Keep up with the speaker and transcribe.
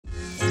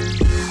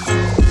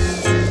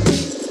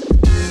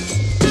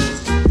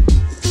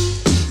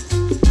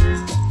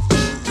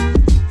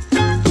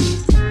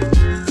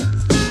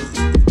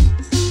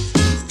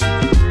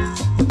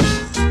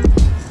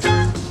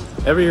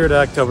Every year at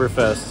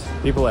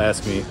Oktoberfest, people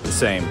ask me the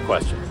same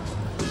question.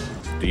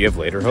 Do you have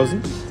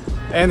lederhosen?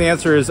 And the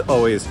answer is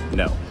always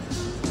no.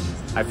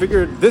 I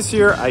figured this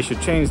year I should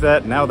change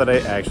that now that I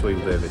actually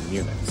live in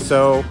Munich.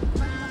 So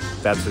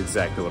that's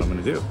exactly what I'm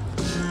gonna do.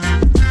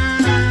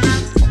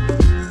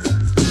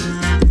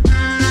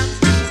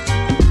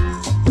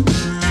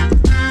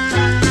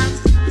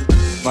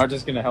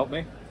 Marta's gonna help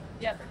me?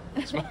 Yeah.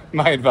 It's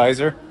my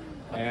advisor.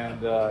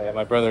 And yeah,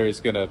 my brother is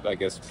gonna, I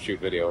guess,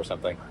 shoot video or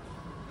something.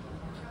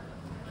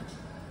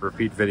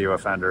 Repeat video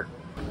offender.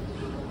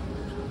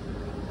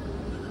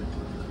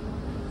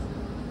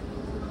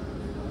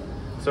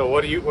 So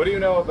what do you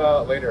know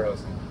about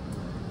lederhosen?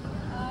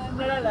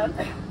 Not a lot.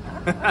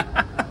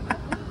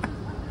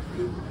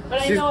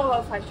 But I know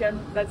about fashion.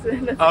 That's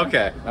it.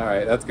 Okay, all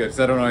right, that's good. Because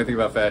I don't know anything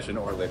about fashion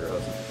or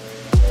lederhosen.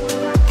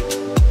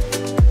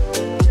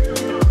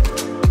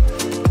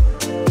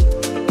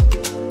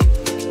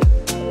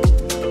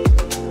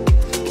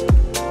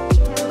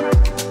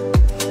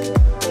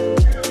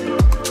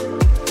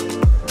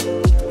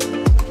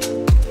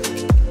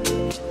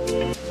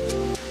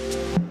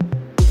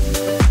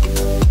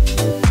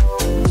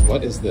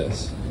 What is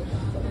this?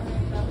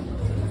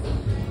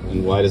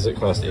 And why does it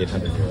cost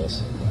 800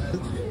 euros?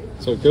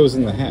 So it goes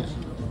in the hat.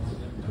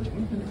 I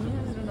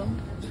don't know.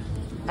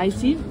 I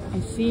see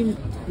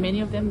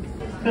many of them.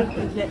 The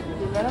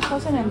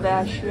lederhosen and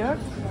the shirt,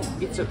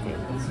 it's okay.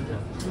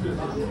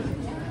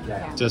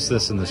 Yeah. Just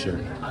this and the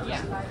shirt.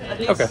 Yeah. At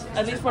least, okay.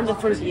 At least for the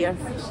first year.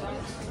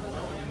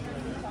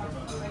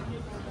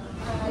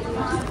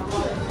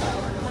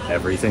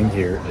 Everything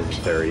here is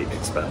very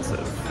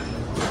expensive.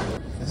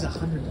 Is it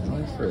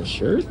 $100 for a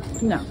shirt?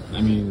 No.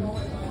 I mean,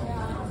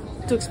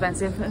 too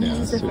expensive.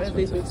 Yeah, It's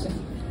definitely too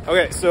expensive.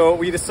 Okay, so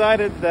we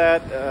decided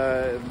that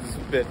it's a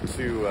bit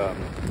too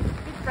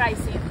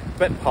Pricey.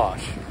 bit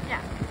posh.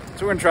 Yeah.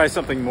 So we're gonna try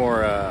something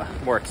more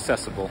more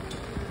accessible.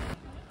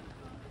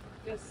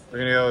 Yes. We're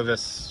gonna go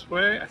this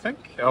way, I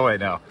think. Oh wait,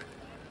 no.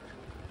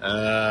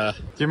 Do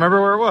you remember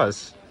where it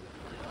was?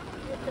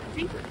 I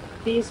think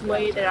this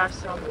way there are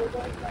some.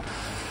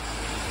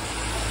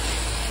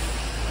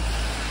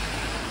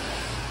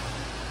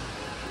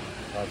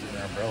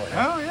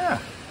 Oh yeah.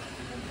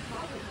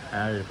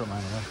 I need to put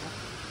mine away.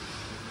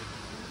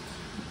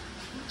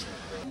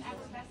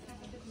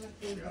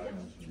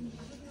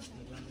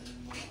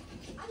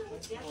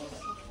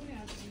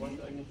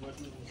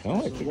 I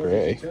don't like the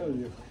gray.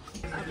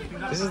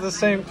 This is the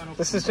same.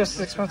 This is just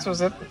as expensive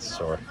as at the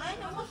store.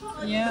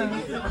 Yeah.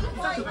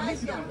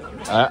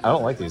 I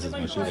don't like these as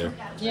much either.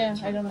 Yeah,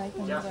 I don't like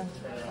them either.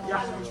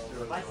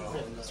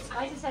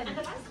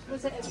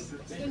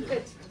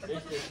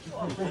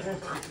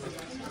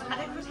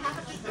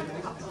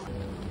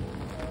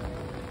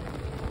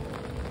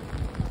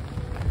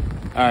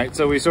 All right,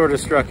 so we sort of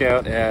struck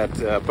out at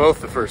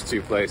both the first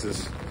two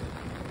places,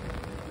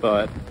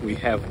 but we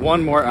have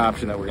one more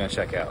option that we're gonna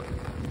check out.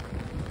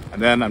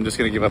 And then I'm just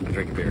gonna give up and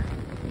drink a beer.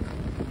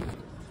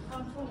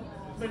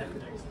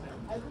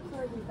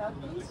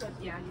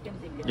 Yeah, you can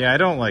take it. Yeah, I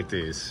don't like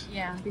these.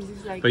 Yeah, this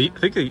is like. But I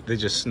think they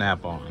just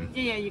snap on.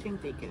 Yeah, you can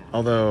take it.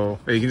 Although,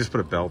 you can just put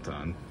a belt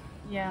on.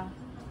 Yeah.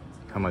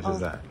 How much is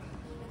that?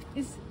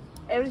 It's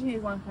everything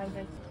is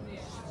 100.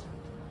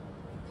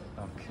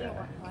 Okay.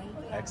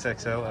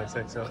 XXL,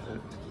 XXL.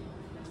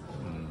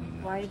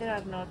 Why there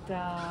are not?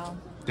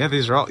 Yeah,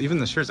 these are all, even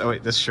the shirts. Oh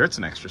wait, this shirt's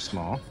an extra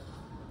small.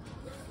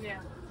 Yeah.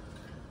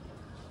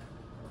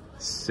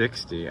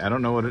 60. I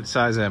don't know what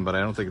size I am, but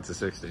I don't think it's a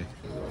 60.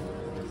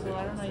 So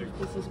I don't know if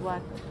this is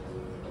what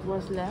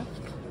was left.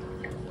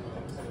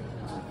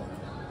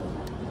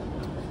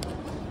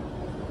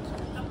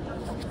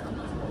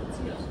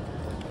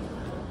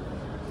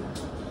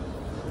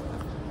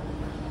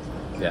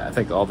 Yeah, I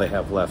think all they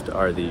have left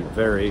are the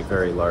very,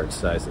 very large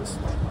sizes.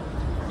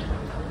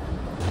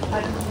 I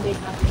don't think they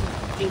have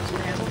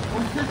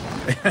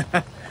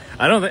H&M.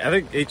 I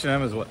think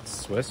H&M is what,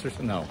 Swiss or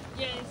something? No.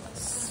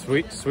 Yes.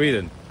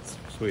 Sweden.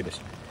 Swedish.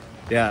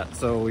 Yeah,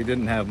 so we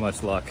didn't have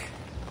much luck.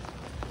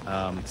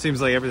 Seems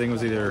like everything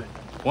was either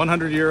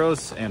 100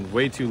 euros and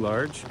way too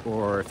large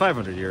or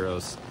 500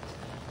 euros.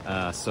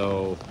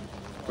 So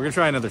we're gonna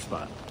try another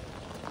spot.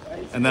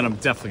 And then I'm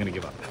definitely gonna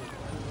give up.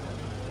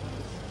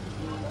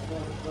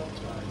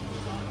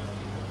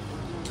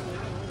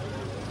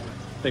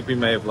 I think we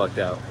may have lucked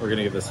out. We're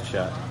gonna give this a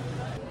shot.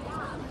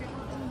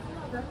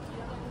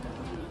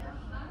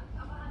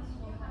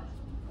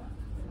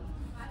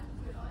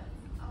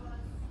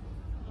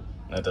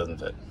 That doesn't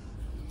fit.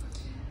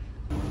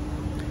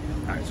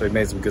 Alright, so we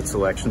made some good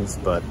selections,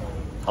 but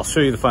I'll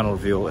show you the final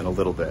reveal in a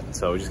little bit.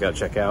 So we just gotta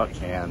check out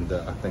and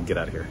then get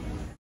out of here.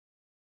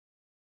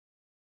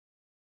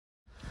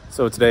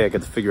 So today I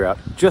get to figure out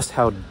just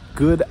how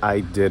good I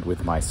did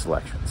with my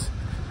selections.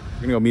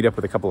 We're gonna go meet up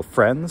with a couple of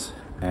friends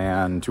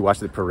and to watch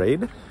the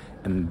parade,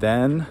 and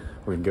then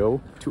we're gonna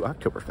go to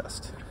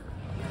Oktoberfest.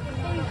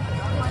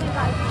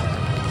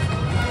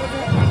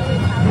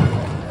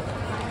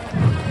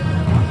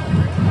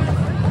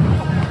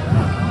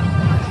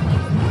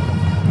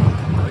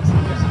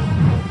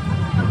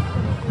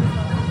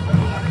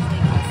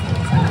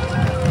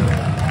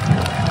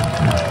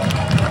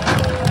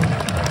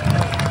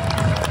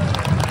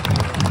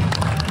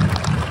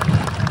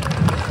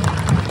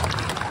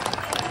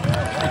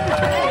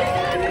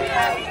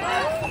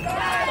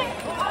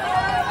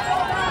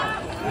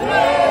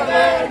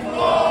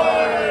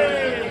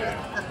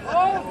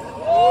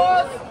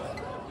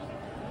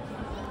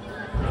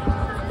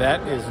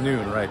 That is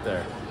noon right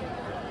there.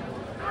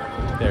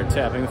 They're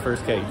tapping the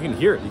first keg. You can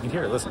hear it. You can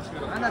hear it. Listen.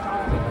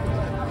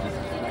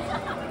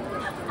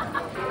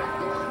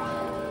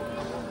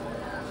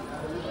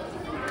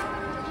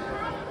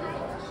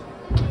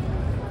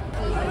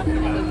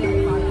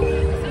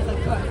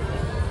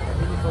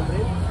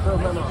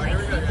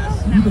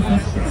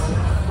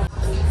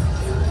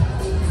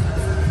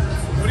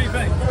 What do you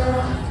think?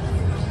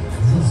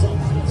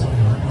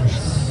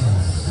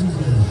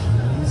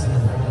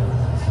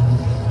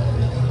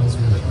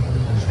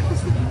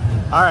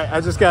 All right,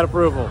 I just got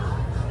approval.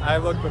 I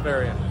look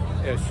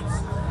Bavarian-ish.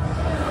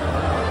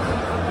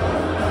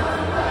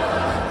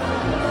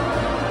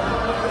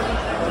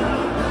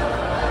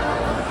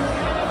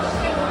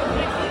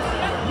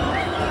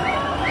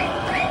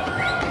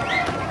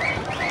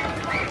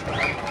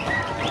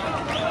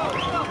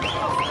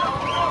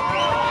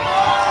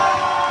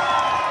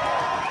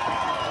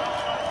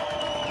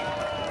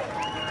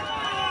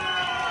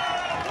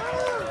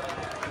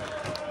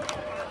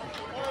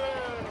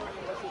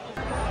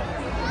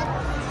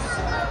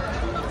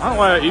 I don't know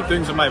why I eat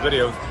things in my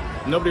videos.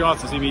 Nobody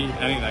wants to see me eat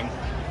anything.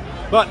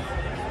 But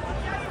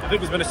I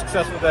think it's been a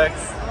successful day.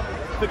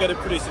 I think I did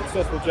a pretty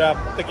successful job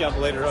picking out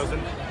the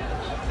lederhosen.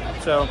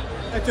 So,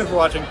 thanks for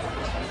watching. See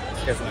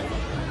you guys next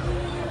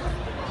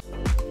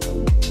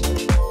time.